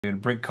a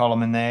brick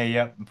column in there,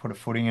 yep, and put a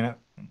footing in it.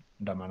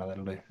 Don't mind how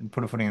that'll do. And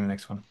put a footing in the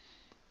next one.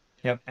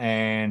 Yep,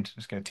 and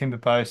just go timber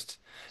post.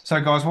 So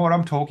guys, what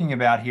I'm talking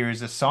about here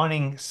is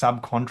assigning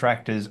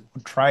subcontractors,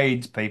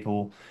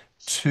 tradespeople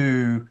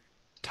to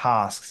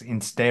tasks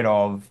instead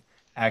of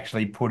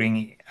actually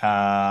putting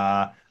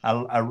a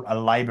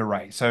labor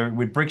rate. So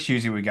with bricks,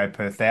 usually we go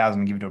per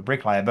thousand, give it to a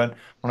bricklayer. But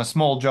on a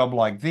small job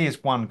like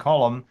this, one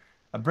column,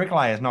 a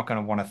bricklayer is not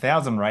going to want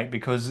 1,000 rate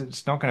because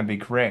it's not going to be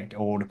correct.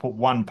 Or to put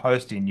one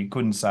post in, you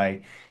couldn't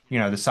say,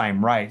 the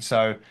same rate.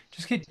 So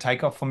just hit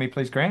takeoff for me,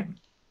 please, Grant.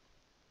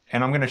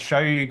 And I'm going to show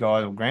you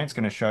guys, or Grant's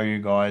going to show you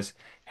guys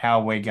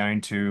how we're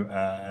going to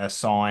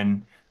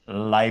assign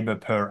labor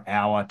per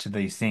hour to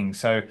these things.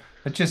 So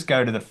let's just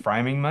go to the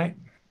framing, mate.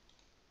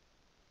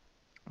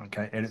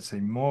 Okay, edit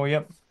see more,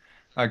 yep.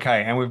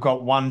 Okay, and we've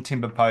got one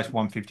timber post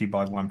 150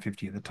 by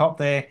 150 at the top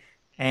there.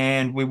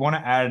 And we want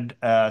to add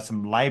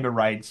some labor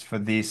rates for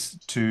this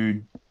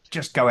to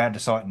just go out to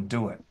site and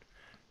do it,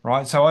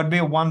 right? So it'd be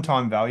a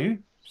one-time value.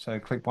 So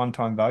click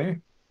one-time value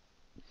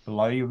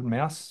below your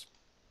mouse.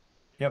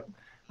 Yep.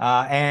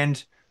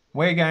 And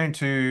we're going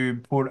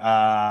to put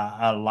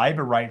a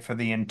labor rate for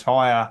the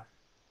entire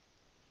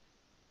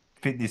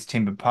fit this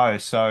timber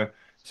post. So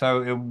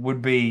it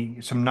would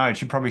be some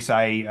notes. You'd probably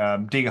say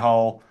dig a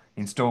hole,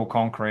 install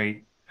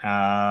concrete.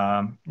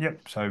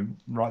 Yep. So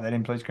write that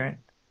in, please, Grant.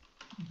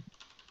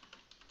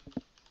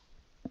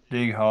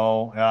 Dig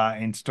hole,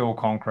 install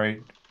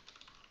concrete,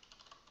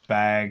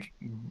 bag,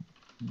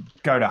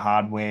 go to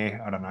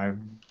hardware. I don't know.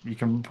 You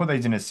can put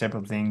these in as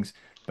separate things,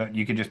 but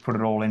you could just put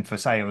it all in for,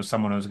 say, it was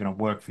someone who's going to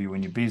work for you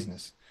in your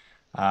business.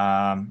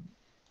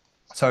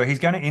 So he's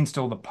going to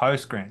install the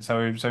post, Grant. So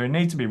it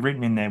needs to be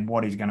written in there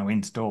what he's going to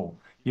install.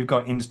 You've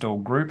got install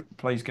group.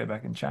 Please go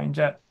back and change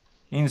that.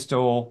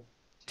 Install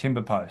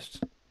timber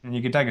post. And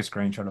you can take a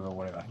screenshot of it or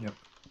whatever. Yep.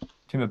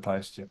 Timber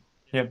post. Yep.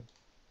 Yep.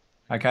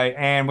 Okay.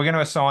 And we're going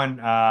to assign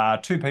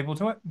two people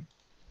to it.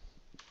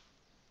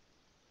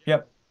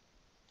 Yep.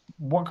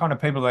 What kind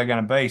of people are they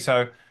going to be?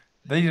 So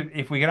these,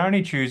 if we can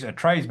only choose a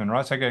tradesman,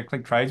 right? So go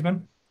click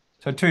tradesman.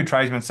 So two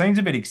tradesmen seems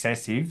a bit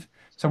excessive.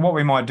 So what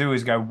we might do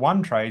is go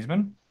one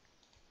tradesman.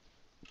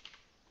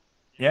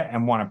 Yeah,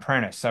 and one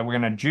apprentice. So we're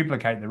going to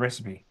duplicate the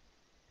recipe,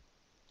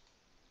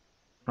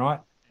 right?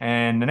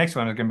 And the next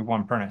one is going to be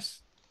one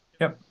apprentice.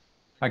 Yep.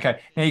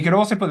 Okay. Now you could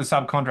also put the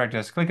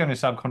subcontractors. Click on the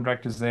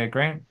subcontractors there,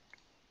 Grant.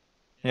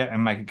 Yeah,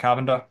 and make a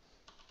carpenter.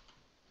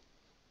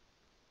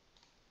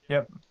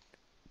 Yep.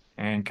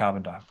 And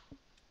carpenter.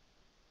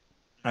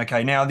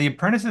 Okay, now the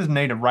apprentices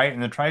need a rate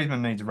and the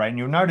tradesman needs a rate. And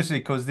you'll notice it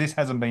because this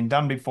hasn't been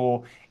done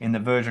before in the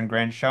version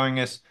Grant showing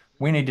us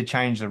we need to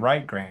change the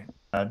rate, Grant.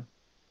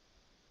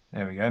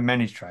 There we go,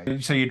 manage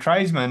trade. So your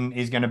tradesman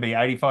is going to be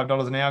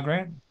 $85 an hour,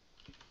 Grant.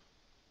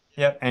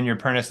 Yep, and your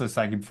apprentice, let's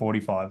say give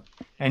 45.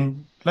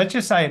 And let's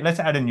just say, let's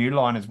add a new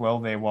line as well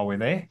there while we're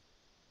there.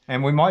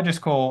 And we might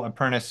just call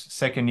apprentice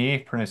second year,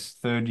 apprentice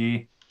third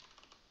year.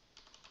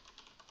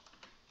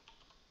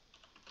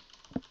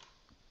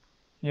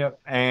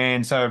 Yep,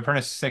 and so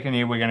apprentice second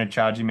year, we're going to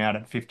charge him out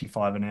at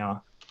 55 an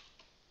hour.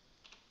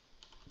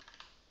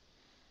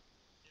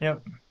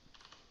 Yep,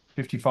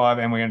 55,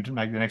 and we're going to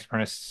make the next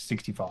apprentice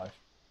 65.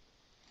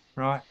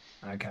 Right,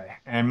 okay,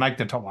 and make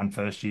the top one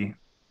first year.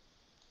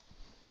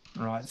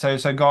 Right, so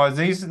guys,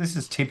 this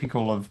is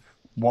typical of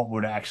what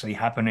would actually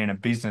happen in a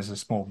business, a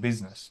small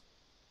business.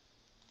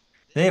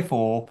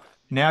 Therefore,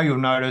 now you'll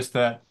notice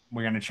that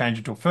we're going to change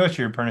it to a first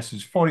year apprentice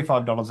is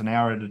 $45 an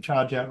hour at a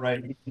charge out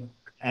rate.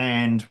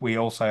 And we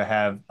also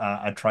have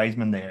a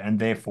tradesman there. And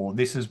therefore,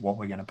 this is what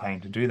we're going to pay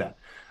him to do that.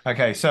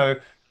 Okay, so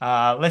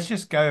let's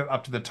just go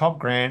up to the top,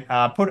 Grant.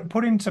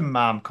 Put in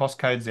some cost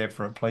codes there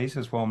for it, please,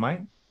 as well,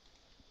 mate.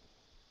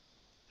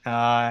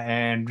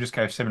 And just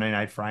go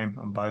 17.8 frame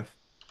on both.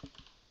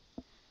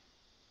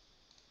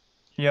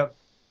 Yep.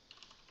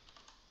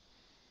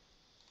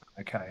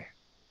 Okay.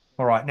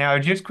 All right. Now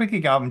just quickly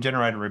go up and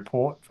generate a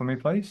report for me,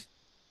 please.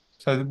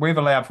 So we've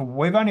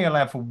only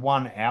allowed for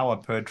 1 hour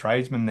per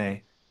tradesman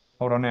there.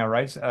 Hold on, are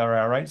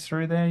our rates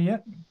through there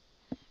yet?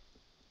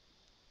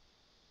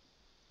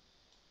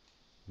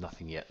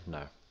 Nothing yet,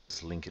 no.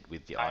 Just link it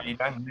with the No, item. you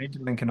don't need to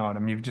link an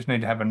item. You just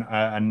need to have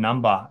a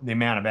number, the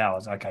amount of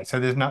hours. Okay, so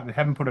they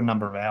haven't put a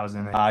number of hours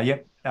in there.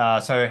 Yep.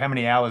 So how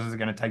many hours is it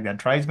going to take that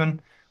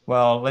tradesman?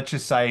 Well, let's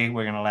just say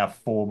we're going to allow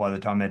 4 by the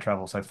time they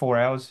travel. So 4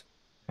 hours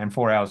and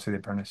 4 hours for the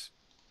apprentice.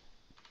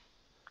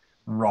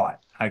 Right.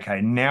 Okay.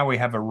 Now we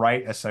have a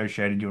rate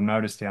associated. You'll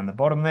notice down the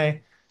bottom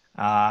there.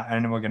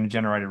 And we're going to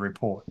generate a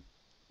report.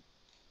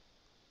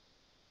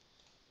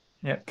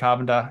 Yep.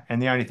 Carpenter.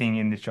 And the only thing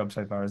in this job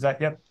so far is that.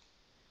 Yep.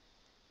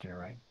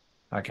 Generate.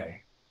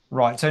 Okay.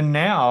 Right. So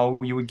now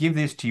you would give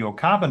this to your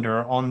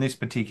carpenter on this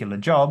particular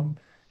job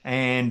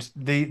and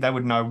they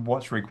would know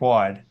what's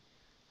required.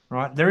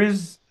 Right. There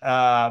is,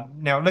 now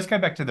let's go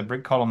back to the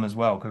brick column as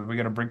well, because we've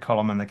got a brick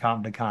column and the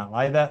carpenter can't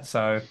lay that.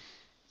 So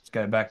let's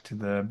go back to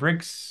the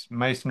bricks,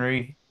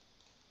 masonry.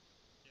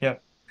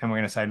 Yep. And we're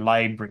going to say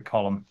lay brick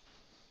column.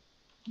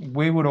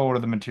 We would order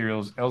the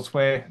materials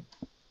elsewhere.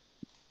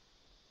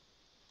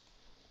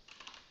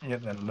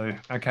 Yep, that'll do.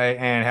 Okay,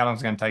 and how long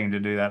is it going to take him to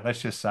do that?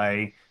 Let's just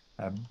say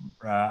a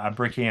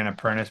brickie and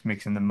apprentice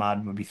mixing the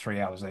mud would be 3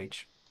 hours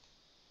each.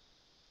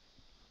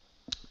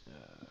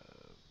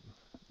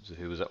 So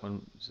who was that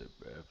one? Was it,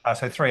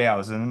 So 3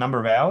 hours. And the number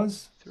of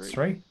hours? It's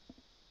three? three.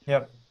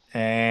 Yep.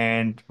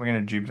 And we're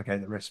going to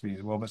duplicate the recipe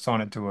as well, but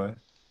sign it to a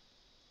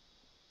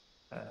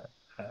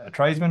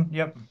tradesman.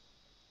 Yep.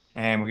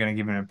 And we're going to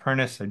give him an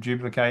apprentice, so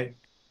duplicate,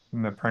 give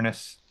him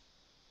apprentice.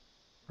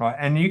 Right.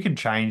 And you can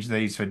change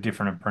these for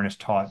different apprentice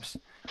types.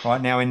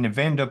 Right now in the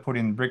vendor, put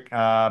in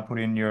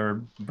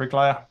your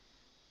bricklayer.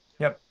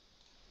 Yep.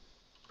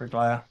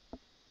 Bricklayer.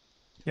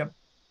 Yep.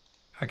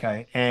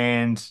 Okay.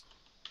 And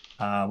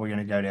we're going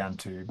to go down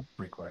to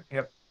brickwork.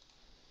 Yep.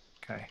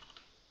 Okay.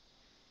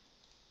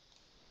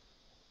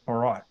 All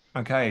right.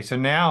 Okay. So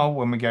now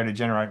when we go to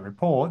generate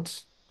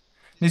reports,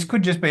 this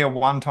could just be a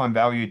one-time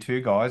value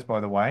too, guys,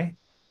 by the way.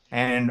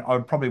 And I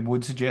probably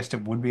would suggest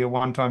it would be a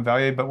one-time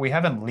value, but we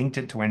haven't linked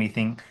it to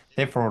anything.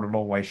 Therefore, it'll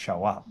always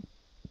show up.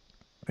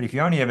 But if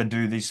you only ever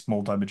do this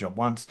small type of job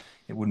once,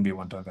 it wouldn't be a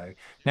one-time value.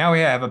 Now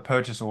we have a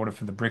purchase order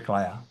for the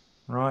bricklayer,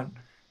 right?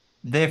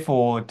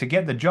 Therefore, to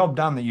get the job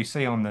done that you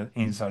see on the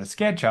inside of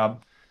SketchUp,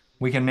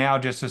 we can now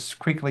just as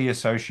quickly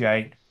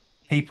associate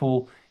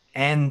people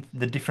and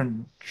the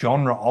different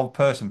genre of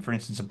person, for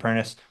instance,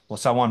 apprentice or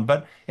so on.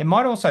 But it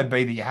might also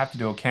be that you have to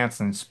do a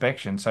council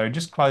inspection. So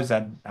just close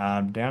that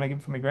down again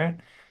for me,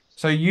 Grant.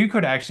 So you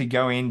could actually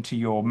go into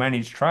your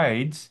managed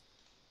trades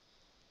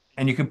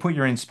and you can put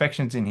your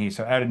inspections in here.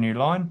 So add a new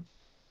line,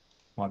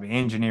 might be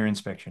engineer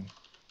inspection.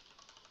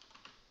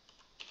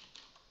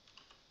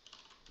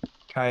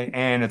 Okay,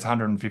 and it's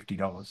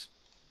 $150.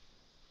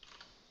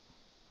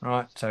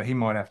 Right, so he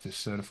might have to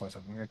certify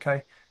something.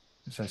 Okay,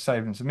 so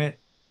save and submit.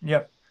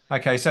 Yep.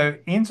 Okay, so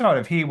inside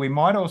of here, we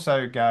might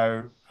also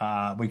go,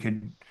 we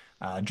could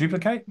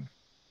duplicate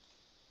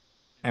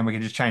and we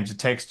can just change the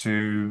text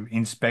to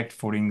inspect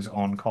footings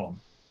on column.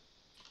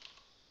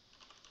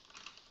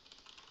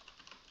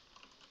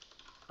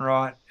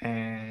 Right,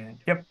 and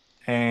yep.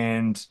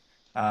 And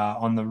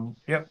on the,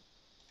 yep.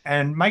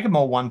 And make them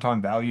all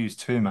one-time values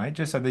too, mate,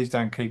 just so these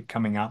don't keep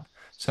coming up.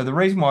 So the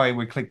reason why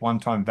we click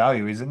one-time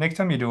value is that next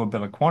time you do a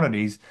bill of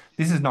quantities,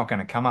 this is not going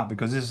to come up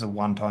because this is a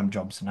one-time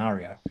job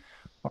scenario.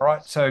 All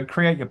right, so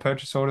create your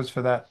purchase orders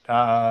for that.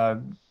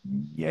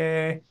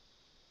 Yeah,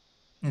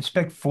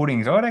 inspect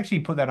footings. I would actually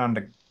put that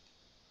under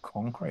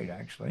concrete,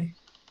 actually.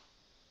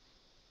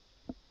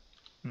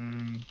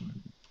 Mm,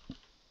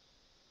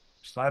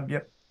 slab,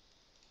 yep,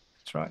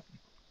 that's right.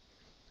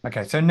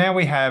 Okay, so now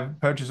we have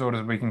purchase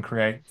orders we can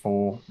create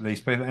for these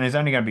people, and there's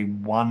only going to be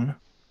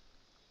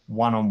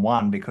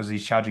one-on-one because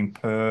he's charging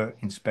per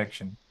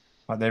inspection.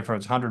 Right, therefore,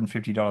 it's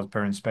 $150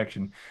 per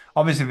inspection.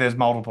 Obviously, if there's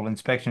multiple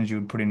inspections, you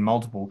would put in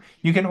multiple.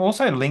 You can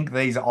also link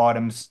these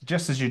items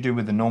just as you do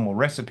with the normal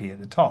recipe at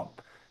the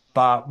top,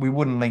 but we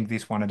wouldn't link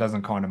this one. It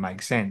doesn't kind of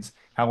make sense.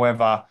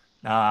 However,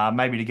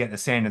 maybe to get the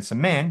sand and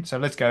cement. So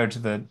let's go to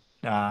the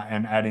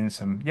and add in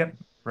some, yep,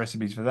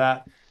 recipes for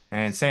that.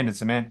 And sand and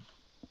cement.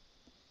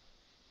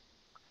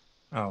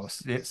 Oh,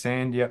 yeah,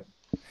 sand, yep,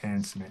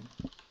 and cement.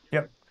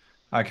 Yep.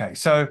 Okay,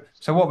 so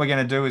what we're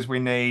going to do is we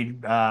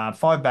need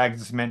 5 bags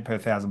of cement per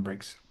 1,000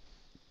 bricks.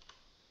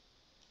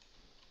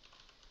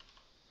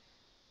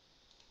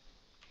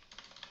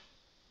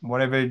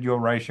 Whatever your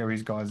ratio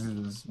is, guys, this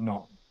is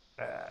not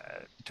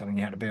telling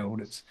you how to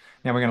build. It's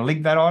now we're going to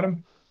link that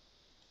item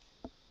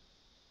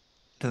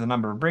to the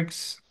number of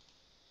bricks.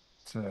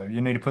 So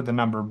you need to put the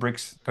number of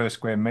bricks per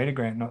square meter,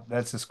 Grant. Not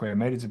that's the square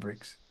meters of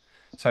bricks.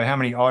 So how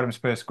many items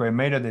per square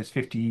meter? There's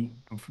 50,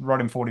 right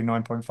in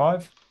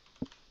 49.5.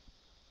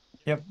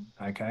 Yep.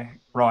 Okay.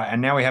 Right.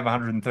 And now we have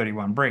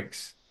 131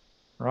 bricks.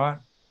 Right.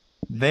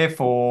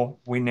 Therefore,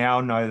 we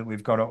now know that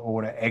we've got to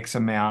order X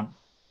amount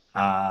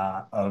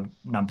of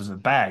numbers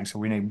of bags. So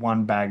we need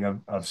 1 bag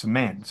of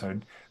cement. So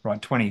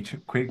right, 20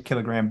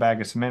 kilogram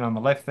bag of cement on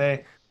the left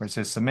there where it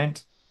says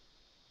cement.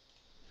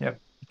 Yep,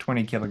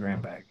 20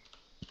 kilogram bag.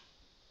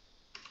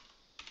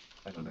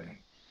 That'll do.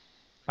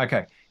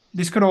 Okay.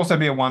 This could also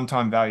be a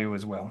one-time value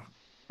as well.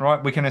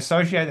 Right. We can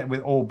associate that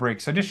with all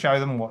bricks. So just show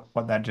them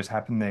what that just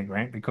happened there,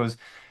 Grant, because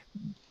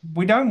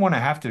we don't want to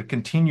have to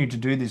continue to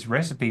do this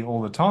recipe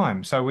all the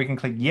time. So we can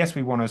click yes,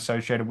 we want to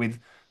associate it with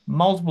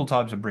multiple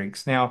types of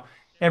bricks. Now,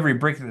 every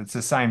brick that's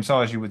the same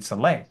size you would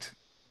select,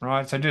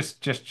 right? So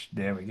just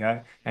there we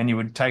go. And you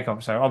would take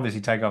off, so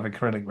obviously take off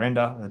acrylic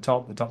render, the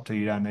top two,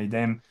 you don't need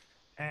them.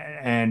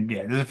 And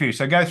yeah, there's a few.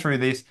 So go through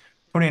this,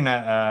 put in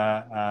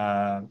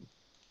a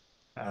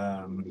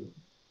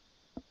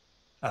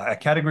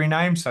category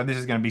name. So this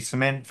is going to be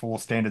cement for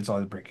standard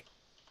size brick.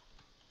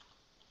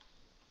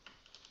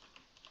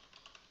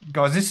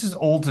 Guys, this is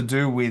all to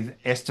do with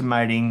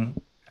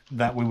estimating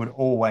that we would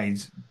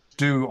always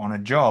do on a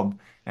job,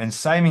 and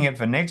saving it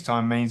for next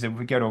time means that if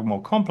we go to a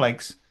more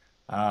complex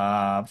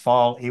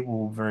file, it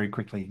will very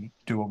quickly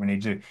do what we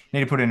need to do. You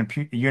need to put in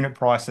a unit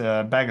price,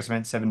 a bag of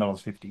cement,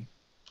 $7.50.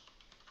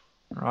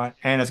 Right,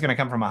 and it's going to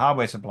come from a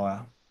hardware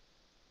supplier.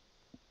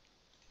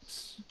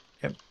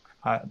 Yep,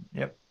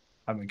 yep.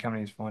 Hardware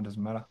company is fine,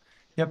 doesn't matter.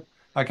 Yep.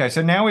 Okay,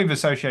 so now we've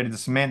associated the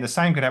cement. The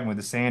same could happen with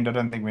the sand. I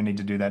don't think we need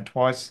to do that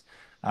twice.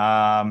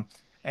 Um,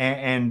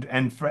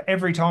 and for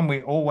every time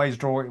we always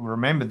draw it,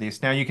 remember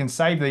this. Now you can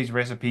save these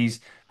recipes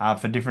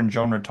for different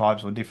genre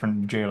types or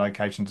different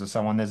geolocations and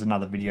so on. There's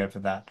another video for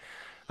that.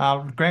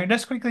 Grant,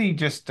 let's quickly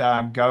just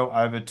go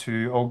over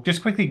to, or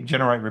just quickly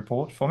generate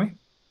reports for me.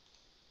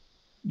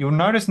 You'll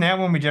notice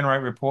now when we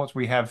generate reports,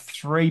 we have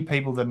three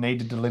people that need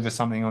to deliver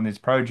something on this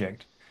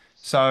project.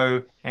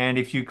 So, and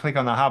if you click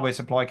on the hardware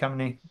supply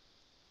company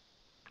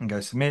and go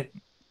submit,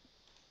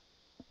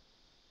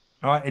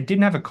 all right, it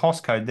didn't have a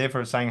cost code,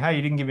 therefore it's saying, hey,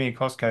 you didn't give me a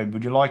cost code.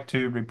 Would you like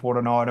to report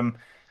an item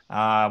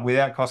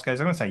without cost codes?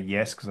 I'm going to say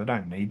yes, because I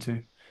don't need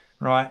to.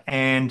 Right,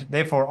 and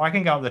therefore I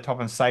can go up the top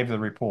and save the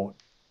report.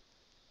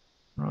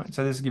 Right,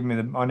 so this is giving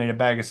me I need a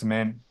bag of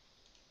cement.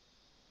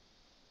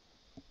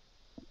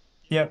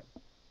 Yep.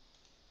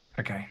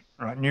 Okay.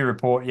 Right, new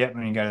report. Yep,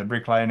 and you go to the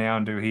bricklayer now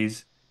and do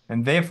his.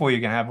 And therefore you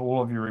can have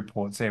all of your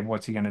reports there.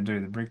 What's he going to do?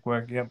 The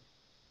brickwork. Yep.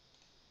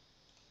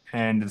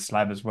 And the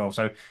slab as well.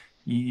 So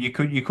you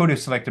could have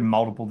selected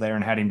multiple there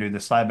and had him do the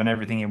slab and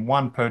everything in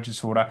one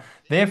purchase order.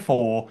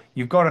 Therefore,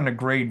 you've got an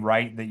agreed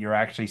rate that you're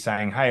actually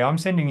saying, hey, I'm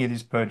sending you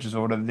this purchase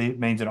order. That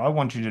means that I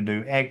want you to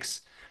do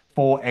X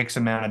for X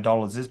amount of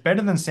dollars. It's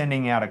better than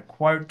sending out a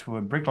quote to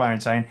a bricklayer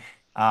and saying,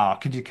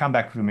 could you come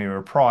back with me with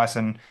a price?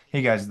 And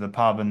he goes to the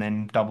pub and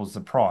then doubles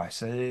the price.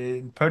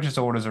 Purchase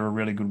orders are a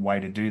really good way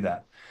to do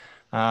that.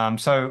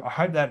 So I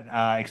hope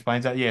that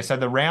explains that. Yeah, so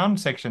the round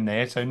section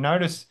there. So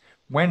notice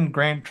when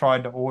Grant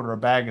tried to order a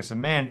bag of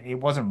cement, it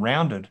wasn't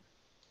rounded,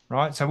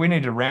 right? So we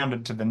need to round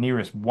it to the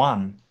nearest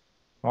one,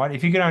 right?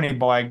 If you could only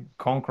buy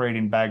concrete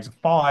in bags of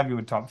five, you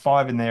would type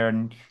five in there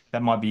and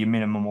that might be your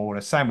minimum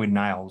order. Same with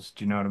nails.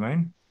 Do you know what I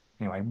mean?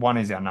 Anyway, one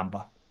is our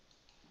number.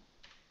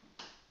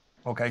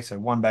 Okay, so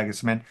one bag of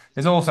cement.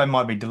 There's also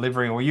might be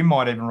delivery, or you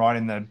might even write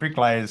in the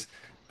bricklayer's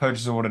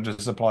purchase order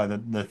to supply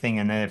the thing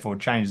and therefore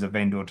change the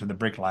vendor to the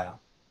bricklayer.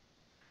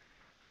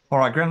 All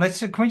right, Grant,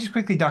 can we just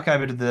quickly duck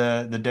over to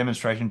the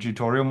demonstration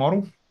tutorial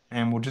model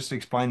and we'll just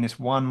explain this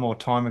one more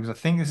time because I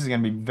think this is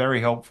going to be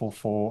very helpful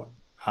for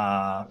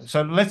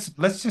so let's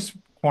just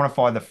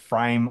quantify the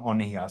frame on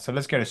here. So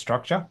let's go to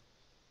structure.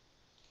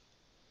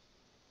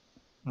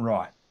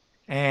 Right.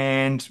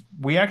 And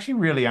we actually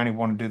really only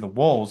want to do the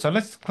wall. So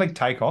let's click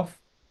take off.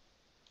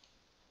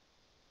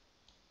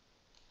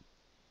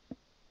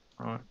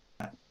 All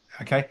right.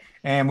 Okay.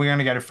 And we're going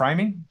to go to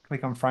framing.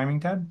 Click on framing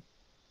tab.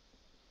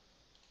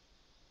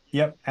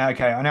 Yep.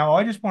 Okay. Now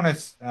I just want to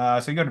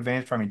so you got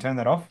advanced framing, turn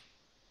that off.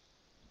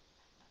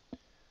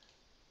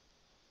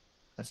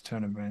 Let's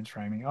turn advanced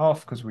framing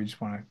off because we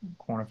just want to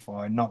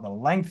quantify not the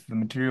length of the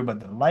material,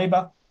 but the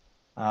labor.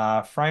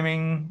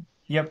 Framing,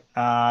 yep.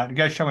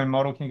 Go show in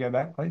model. Can you go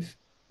back, please?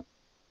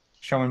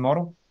 Show in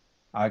model.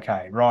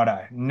 Okay,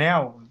 righto.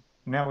 Now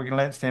we can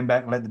let it stand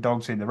back and let the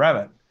dog see the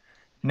rabbit.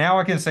 Now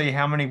I can see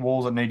how many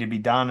walls that need to be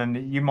done,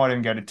 and you might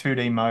even go to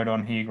 2D mode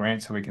on here,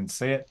 Grant, so we can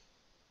see it.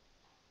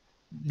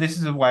 This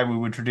is the way we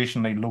would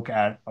traditionally look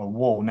at a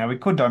wall. Now we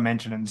could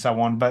dimension it and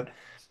so on, but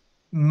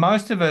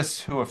most of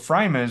us who are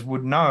framers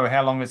would know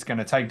how long it's going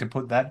to take to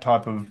put that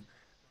type of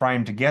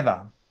frame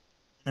together.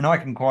 And I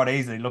can quite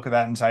easily look at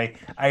that and say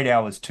 8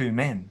 hours, 2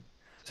 men.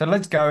 So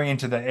let's go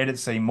into the edit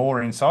see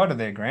more inside of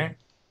there, Grant.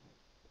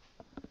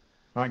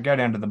 All right, go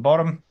down to the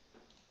bottom.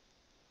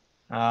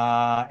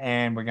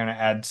 And we're going to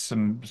add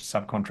some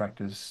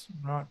subcontractors.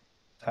 Right.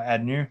 So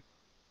add new.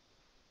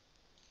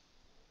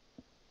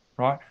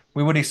 Right.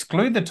 We would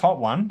exclude the top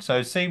one.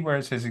 So see where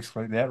it says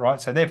exclude that, right?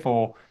 So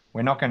therefore,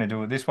 we're not going to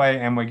do it this way.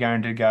 And we're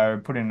going to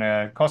go put in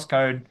a cost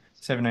code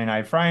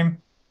 17A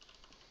frame.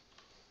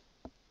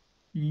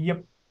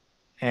 Yep.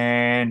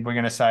 And we're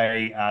going to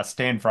say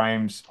stand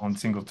frames on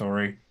single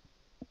story.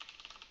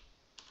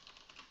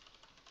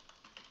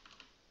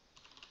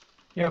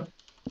 Yep.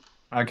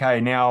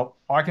 Okay, now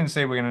I can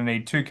see we're going to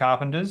need two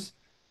carpenters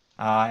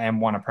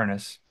and one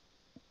apprentice.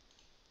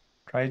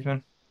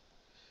 Tradesman.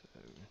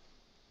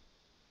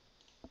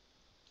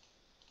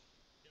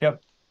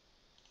 Yep.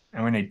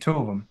 And we need two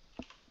of them.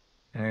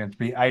 And it's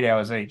be 8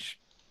 hours each.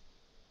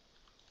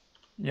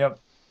 Yep.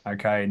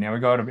 Okay, now we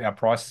got our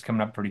prices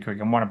coming up pretty quick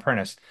and one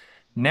apprentice.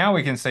 Now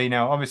we can see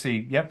now, obviously,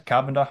 yep,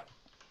 carpenter.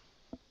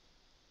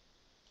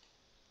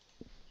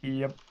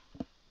 Yep.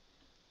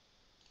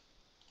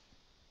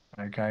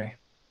 Okay.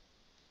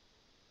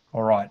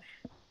 All right.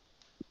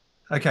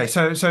 Okay,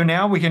 so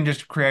now we can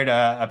just create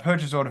a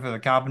purchase order for the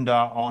carpenter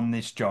on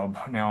this job.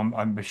 Now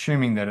I'm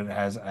assuming that it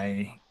has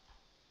a,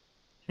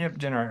 yep,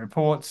 generate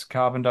reports,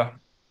 carpenter,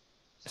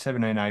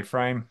 17A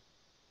frame.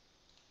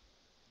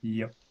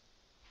 Yep.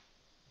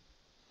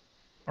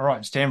 All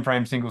right, stand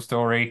frame, single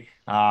story.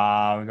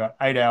 We've got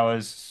 8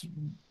 hours.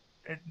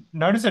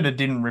 Notice that it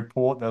didn't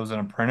report there was an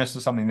apprentice or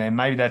something there.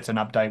 Maybe that's an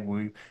update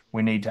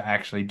we need to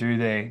actually do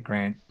there,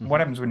 Grant. What Hmm.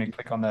 happens when you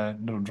click on the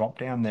little drop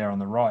down there on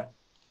the right?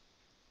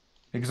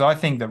 Because I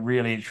think that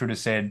really it should have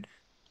said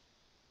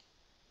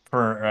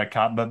for a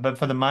cut, but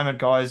for the moment,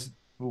 guys,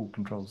 oh,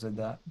 Control Z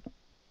that.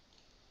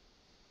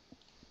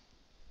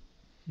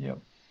 Yep.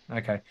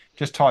 Okay.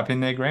 Just type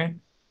in there,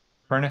 Grant.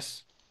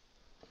 Apprentice,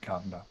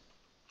 carpenter,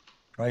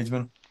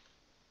 tradesman.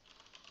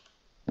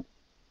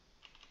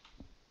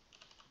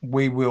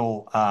 We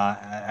will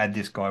add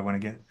this guy when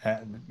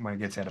it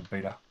gets out of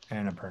beta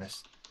and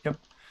apprentice. Yep.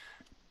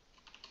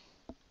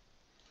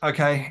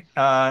 Okay,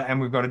 and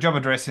we've got a job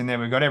address in there.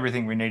 We've got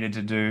everything we needed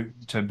to do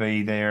to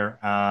be there,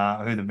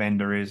 who the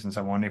vendor is and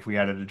so on. If we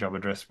added a job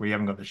address, we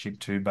haven't got the ship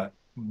to, but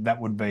that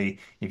would be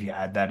if you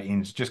add that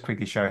in. Just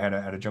quickly show how to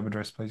add a job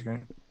address, please,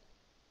 Grant.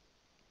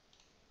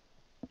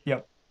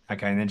 Yep.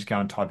 Okay, and then just go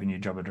and type in your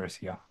job address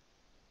here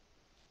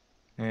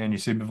and your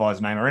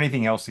supervisor name or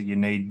anything else that you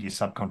need your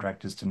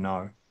subcontractors to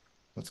know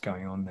what's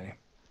going on there.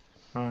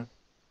 All right.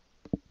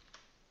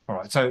 All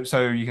right,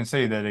 so you can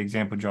see that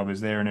example job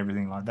is there and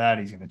everything like that.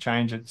 He's going to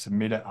change it,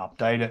 submit it,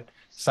 update it,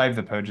 save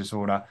the purchase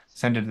order,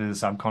 send it to the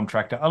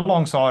subcontractor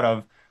alongside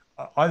of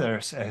either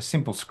a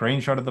simple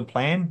screenshot of the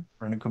plan,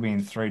 and it could be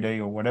in 3D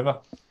or whatever.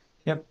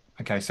 Yep.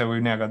 Okay, so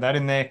we've now got that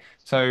in there.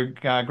 So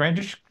Grant,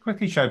 just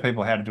quickly show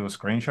people how to do a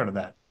screenshot of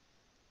that,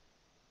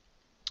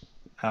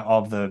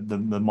 of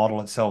the model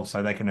itself,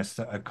 so they can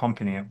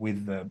accompany it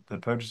with the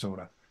purchase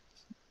order.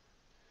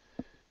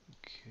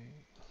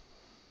 Okay.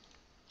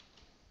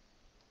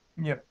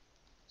 Yep.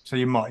 So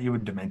you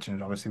would dimension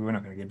it, obviously. We're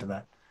not going to get to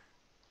that.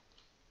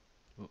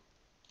 Oh,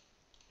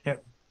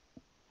 Yep.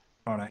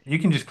 All right. You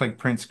can just click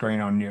print screen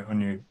on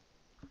your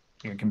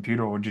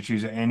computer or just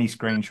use any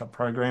screenshot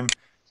program.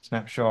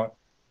 Snapshot.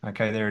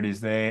 Okay, there it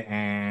is there.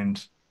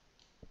 And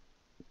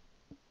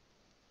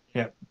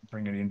yep,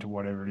 bring it into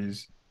whatever it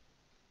is.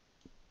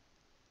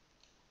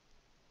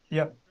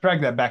 Yep.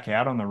 Drag that back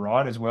out on the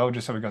right as well,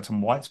 just so we've got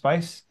some white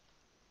space.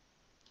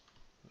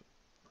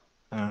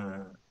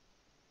 Okay.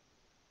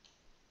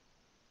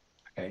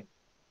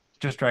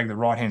 Just drag the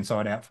right-hand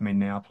side out for me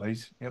now,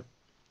 please. Yep.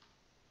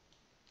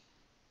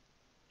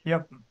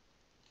 Yep.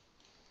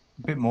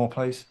 A bit more,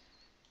 please.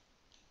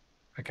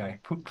 Okay.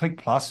 Click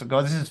plus. So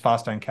guys, this is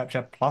Faststone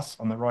Capture Plus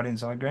on the right-hand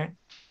side, Grant.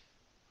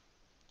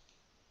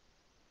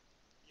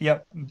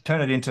 Yep.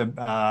 Turn it into,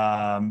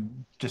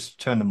 just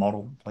turn the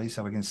model, please,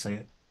 so we can see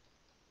it.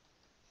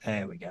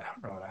 There we go.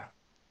 Right.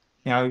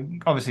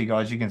 Obviously,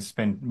 guys, you can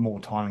spend more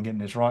time on getting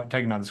this right.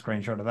 Take another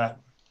screenshot of that.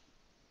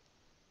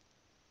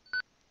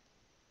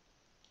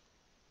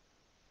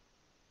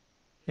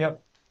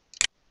 Yep.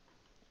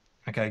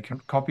 Okay,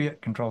 copy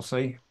it, Control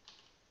C,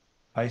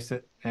 paste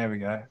it. There we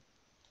go.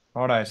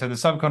 Righto. So the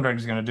subcontractor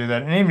is going to do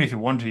that. And even if you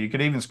want to, you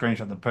could even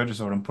screenshot the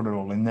purchase order and put it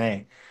all in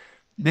there.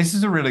 This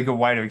is a really good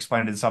way to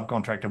explain to the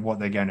subcontractor what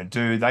they're going to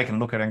do. They can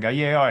look at it and go,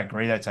 yeah, I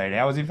agree, that's 8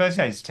 hours. If they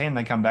say it's 10,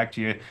 they come back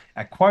to you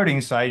at quoting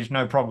stage,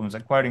 no problems.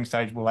 At quoting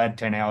stage, we'll add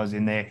 10 hours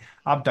in there,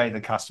 update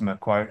the customer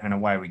quote, and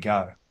away we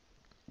go.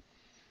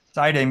 It's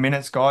 18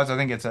 minutes, guys. I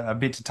think it's a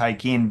bit to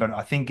take in, but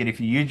I think that if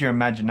you use your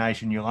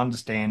imagination, you'll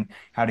understand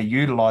how to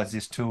utilize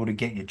this tool to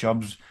get your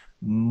jobs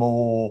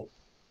more,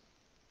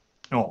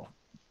 or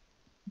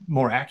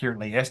more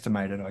accurately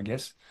estimated, I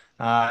guess.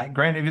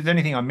 Grant, if there's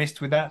anything I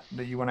missed with that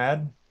you want to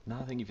add? no,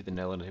 I think you've hit the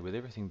nail on the head with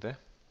everything there.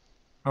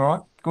 All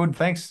right, good,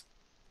 thanks.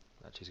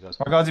 Cheers, guys.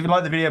 All right, guys, if you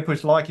like the video,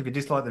 push like. If you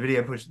dislike the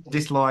video, push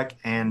dislike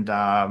and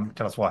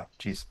tell us why.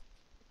 Cheers.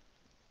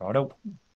 Righto.